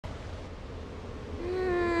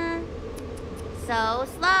So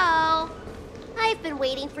slow. I've been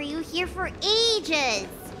waiting for you here for ages.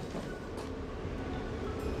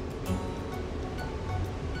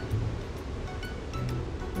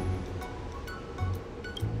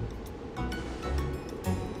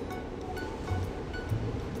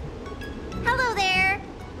 Hello there.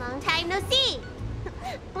 Long time no see.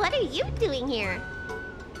 What are you doing here?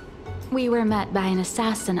 We were met by an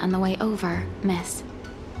assassin on the way over, miss.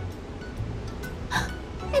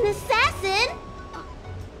 An assassin?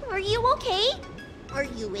 Are you okay? Are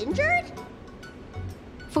you injured?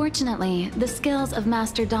 Fortunately, the skills of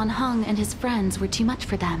Master Dan Heng and his friends were too much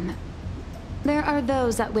for them. There are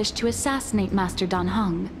those that wish to assassinate Master Dan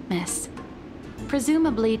Heng, miss.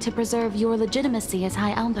 Presumably to preserve your legitimacy as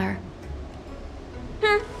High Elder.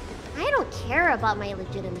 I don't care about my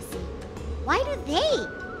legitimacy. Why do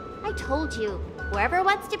they? I told you, whoever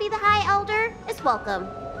wants to be the High Elder is welcome.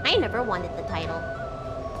 I never wanted the title.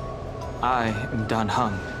 I am Dan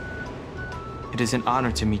Heng. It is an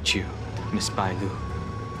honor to meet you, Miss Bailu.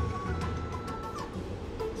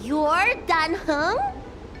 You're Dan Heng?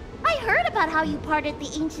 I heard about how you parted the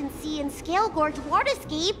ancient sea and Scale Gorge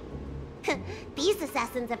waterscape. These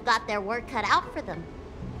assassins have got their work cut out for them.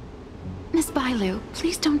 Miss Bailu,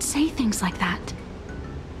 please don't say things like that.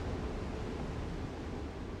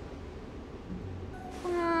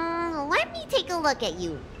 Let me take a look at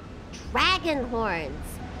you. Dragon horns.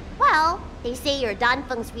 Well, they say you're Dan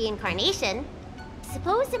Feng's reincarnation.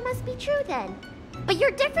 Suppose it must be true then. But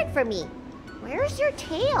you're different from me. Where's your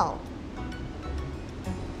tail?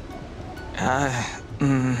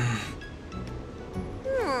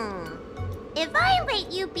 If I let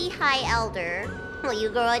you be High Elder, will you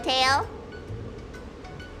grow a tail?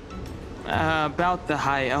 About the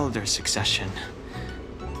High Elder succession.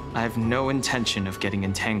 I have no intention of getting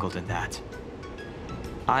entangled in that.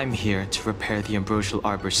 I'm here to repair the Ambrosial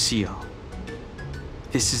Arbor's seal.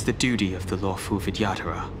 This is the duty of the lawful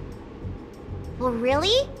Vidyadhara. Well,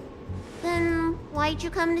 really? Then why'd you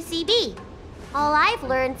come to CB? All I've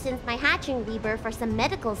learned since my hatching rebirth are some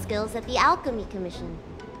medical skills at the Alchemy Commission.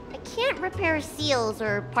 I can't repair seals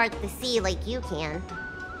or part the sea like you can.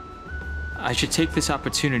 I should take this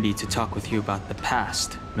opportunity to talk with you about the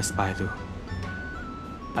past, Miss Bailu.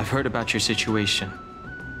 I've heard about your situation,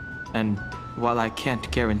 and while I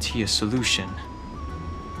can't guarantee a solution,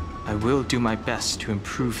 I will do my best to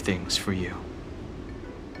improve things for you.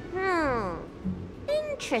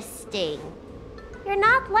 Interesting. You're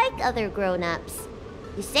not like other grown-ups.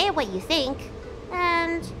 You say what you think,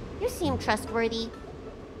 and you seem trustworthy.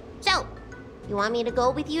 So, you want me to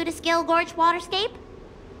go with you to Scale Gorge Waterscape?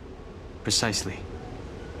 Precisely.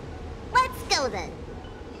 Let's go then.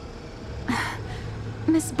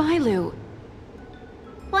 Miss Bailu.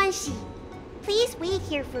 Guanxi, please wait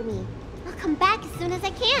here for me. I'll come back as soon as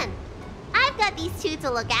I can. I've got these two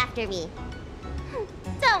to look after me.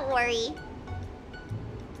 Don't worry.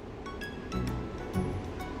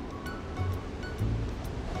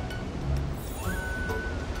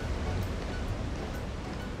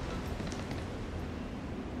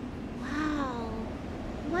 Wow,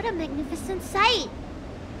 what a magnificent sight.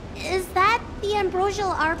 Is that the Ambrosial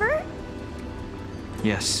Arbor?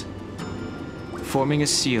 Yes. Forming a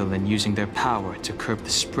seal and using their power to curb the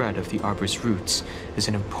spread of the Arbor's roots is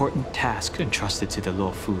an important task entrusted to the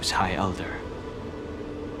Luofu's High Elder.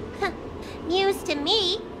 News to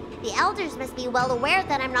me. The Elders must be well aware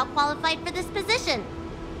that I'm not qualified for this position.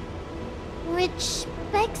 Which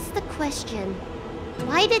begs the question,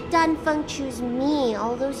 why did Dan Feng choose me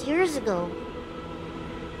all those years ago?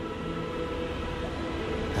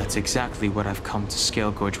 That's exactly what I've come to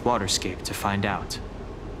Scale Gorge Waterscape to find out.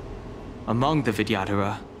 Among the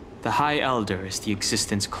Vidyadhara, the High Elder is the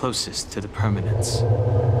existence closest to the permanence.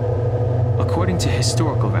 According to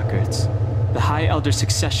historical records, the High Elder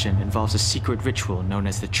succession involves a secret ritual known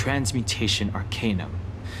as the Transmutation Arcanum,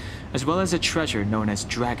 as well as a treasure known as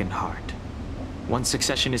Dragon Heart. Once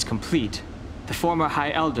succession is complete, the former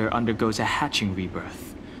High Elder undergoes a hatching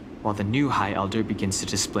rebirth, while the new High Elder begins to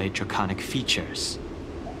display draconic features.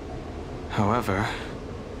 However,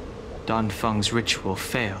 Dan Feng's ritual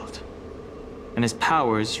failed, and his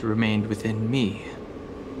powers remained within me.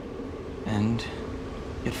 And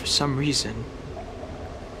yet for some reason,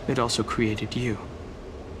 it also created you.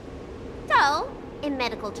 So, in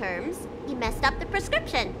medical terms, he messed up the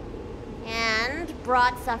prescription. And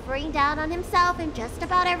brought suffering down on himself and just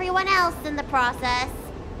about everyone else in the process.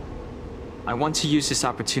 I want to use this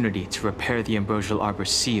opportunity to repair the Ambrosial Arbor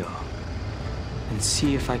seal, and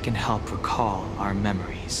see if I can help recall our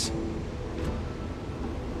memories.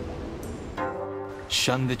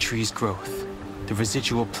 Shun the tree's growth, the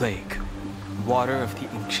residual plague, water of the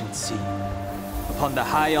ancient sea. upon the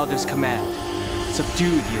High Elder's command,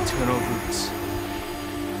 subdue the eternal roots.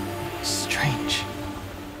 Strange.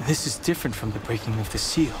 This is different from the breaking of the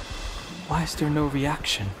seal. Why is there no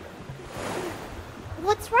reaction?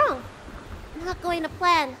 What's wrong? Not going to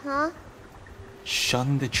plan, huh?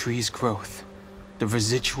 Shun the tree's growth. The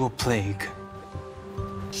residual plague.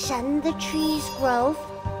 Shun the tree's growth.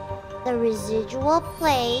 The residual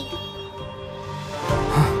plague.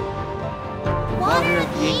 Water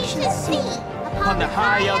of the ancient sea. Upon the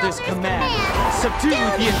High Elder's command, subdue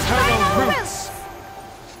the eternal roots.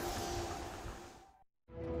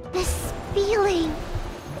 This feeling.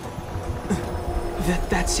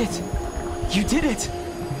 That's it. You did it.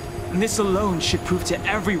 And this alone should prove to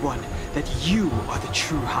everyone that you are the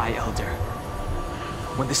true High Elder.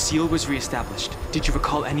 When the seal was reestablished, did you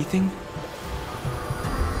recall anything?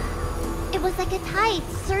 It was like a tide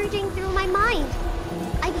surging through my mind.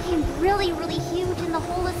 I became really, really huge and the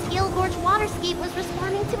whole of Scale Gorge waterscape was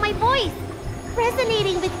responding to my voice,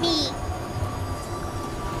 resonating with me.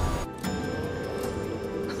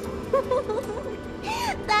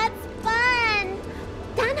 That's fun!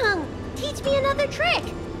 Danheng, teach me another trick.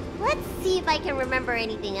 Let's see if I can remember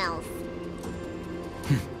anything else.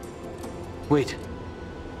 Wait.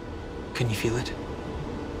 Can you feel it?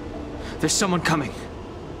 There's someone coming.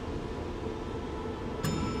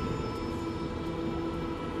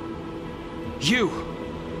 You!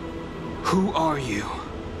 Who are you?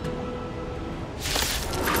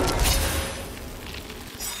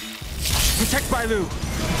 Protect Bailu!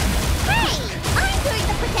 Hey! I'm doing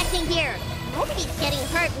the protecting here! Nobody's getting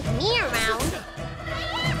hurt with me around.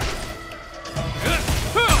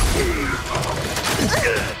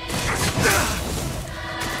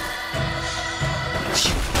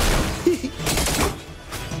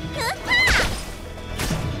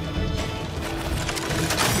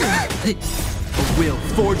 A will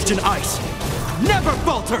forged in ice never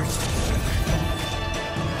falters!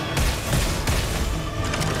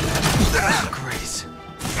 Grace.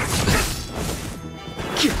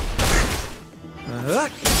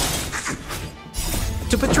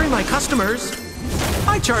 To betray my customers,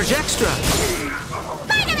 I charge extra.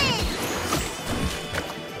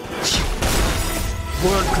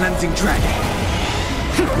 World cleansing dragon.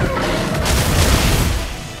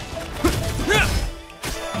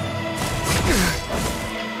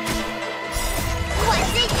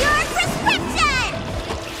 Was it your prescription?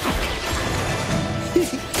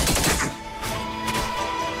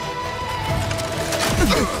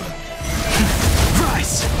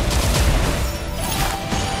 Rise!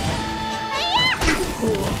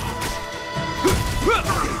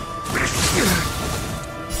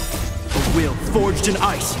 A will forged in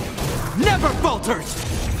ice never falters.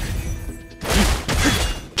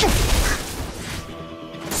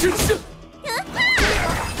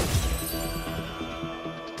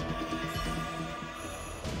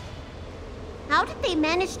 How did they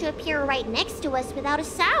manage to appear right next to us without a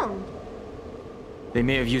sound? They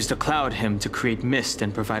may have used a cloud hymn to create mist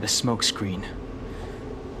and provide a smoke screen.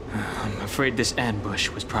 I'm afraid this ambush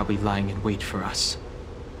was probably lying in wait for us.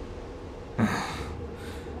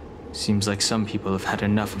 Seems like some people have had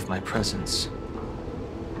enough of my presence.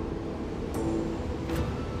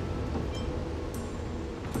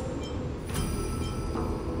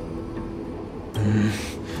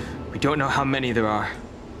 We don't know how many there are.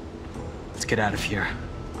 Let's get out of here.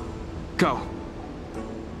 Go!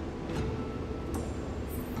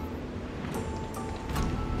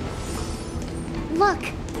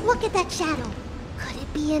 Look at that shadow. Could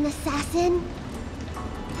it be an assassin?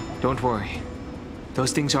 Don't worry.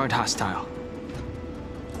 Those things aren't hostile.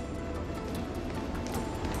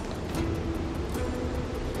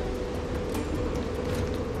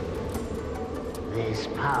 This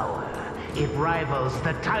power, it rivals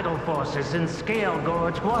the tidal forces in Scale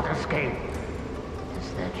Gorge waterscape.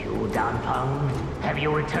 Is that you, Danpeng? Have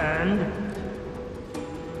you returned?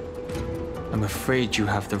 I'm afraid you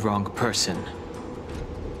have the wrong person.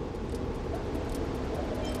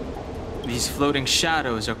 These floating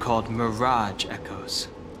shadows are called mirage echoes.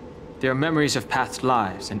 They are memories of past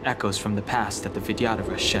lives and echoes from the past that the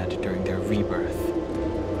Vidyadhara shed during their rebirth.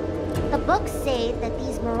 The books say that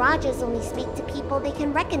these mirages only speak to people they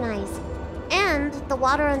can recognize. And the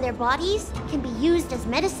water on their bodies can be used as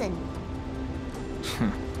medicine.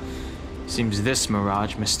 Seems this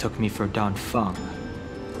mirage mistook me for Danfeng.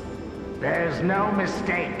 There's no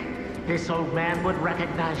mistake. This old man would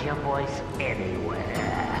recognize your voice anywhere.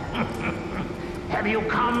 Have you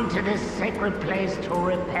come to this sacred place to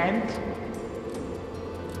repent?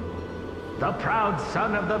 The proud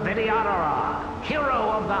son of the Vidyadhara,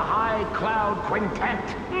 hero of the High Cloud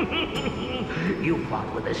Quintet. You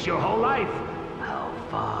fought with us your whole life.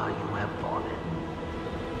 far you have fallen.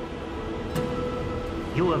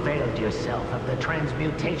 You availed yourself of the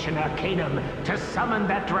Transmutation Arcanum to summon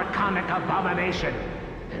that draconic abomination,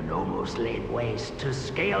 and almost laid waste to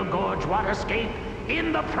Scale Gorge Waterscape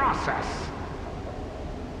in the process.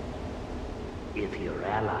 If your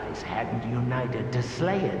allies hadn't united to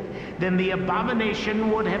slay it, then the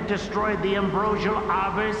abomination would have destroyed the Ambrosial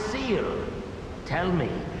Arbor's seal. Tell me,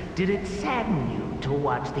 did it sadden you to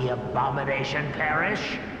watch the abomination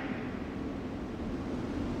perish?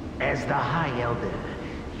 As the High Elder,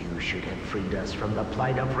 you should have freed us from the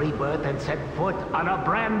plight of rebirth and set foot on a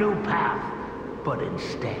brand new path. But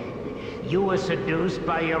instead, you were seduced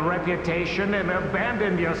by your reputation and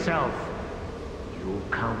abandoned yourself. You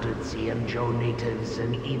counted Xianzhou natives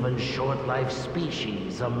and even short-life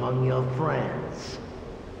species among your friends.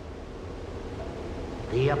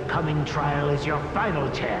 The upcoming trial is your final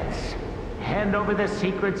chance. Hand over the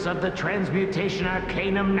secrets of the Transmutation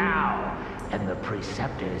Arcanum now, and the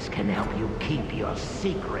Preceptors can help you keep your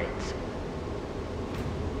secrets.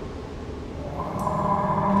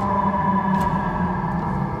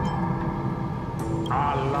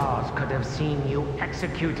 Our laws could have seen you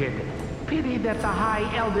executed. Pity that the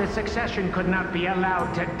High Elder succession could not be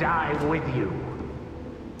allowed to die with you.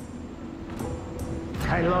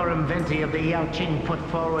 Kylorum Venti of the Yaoqing put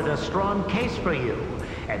forward a strong case for you,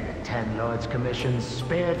 and the Ten Lords Commission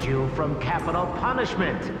spared you from capital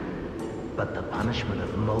punishment. But the punishment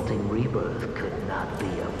of molting rebirth could not be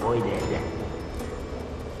avoided.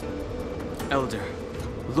 Elder,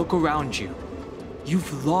 look around you.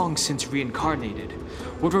 You've long since reincarnated.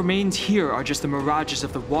 What remains here are just the mirages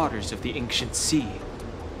of the waters of the ancient sea.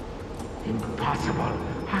 Impossible.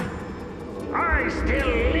 I still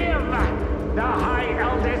live! The High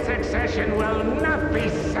Elder succession will not be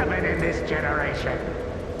severed in this generation.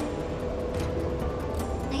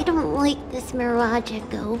 I don't like this Mirage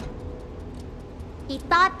Echo. He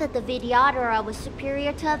thought that the Vidyadhara was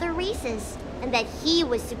superior to other races, and that he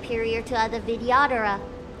was superior to other Vidyadhara.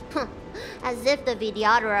 As if the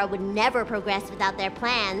Vidyadhara would never progress without their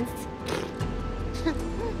plans.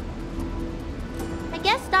 I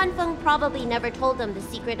guess Danfeng probably never told them the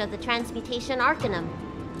secret of the Transmutation Arcanum.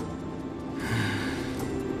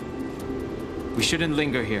 We shouldn't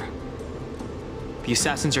linger here. The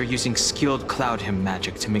assassins are using skilled cloud hymn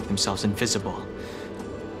magic to make themselves invisible.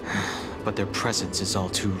 But their presence is all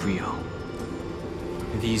too real.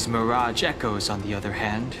 These Mirage Echoes, on the other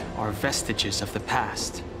hand, are vestiges of the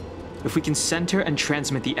past. If we can center and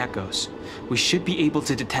transmit the echoes, we should be able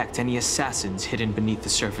to detect any assassins hidden beneath the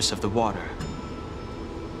surface of the water.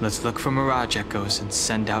 Let's look for Mirage Echoes and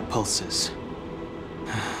send out pulses.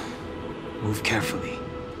 Move carefully.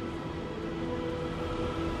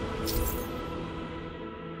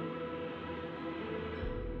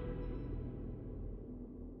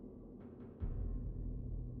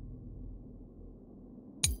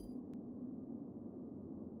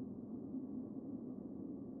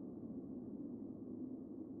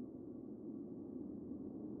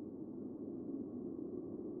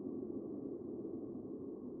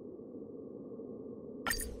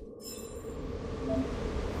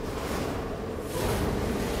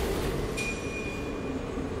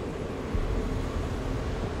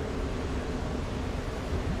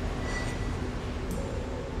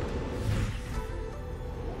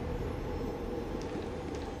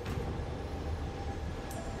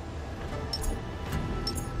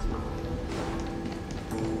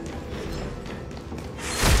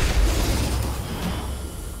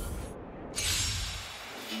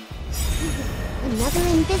 Another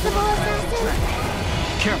invisible assassin?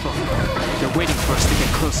 Careful! They're waiting for us to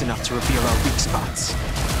get close enough to reveal our weak spots.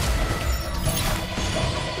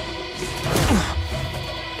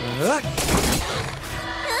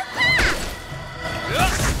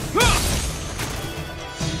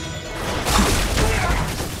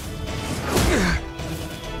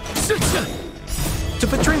 To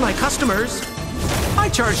betray my customers, I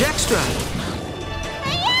charge extra.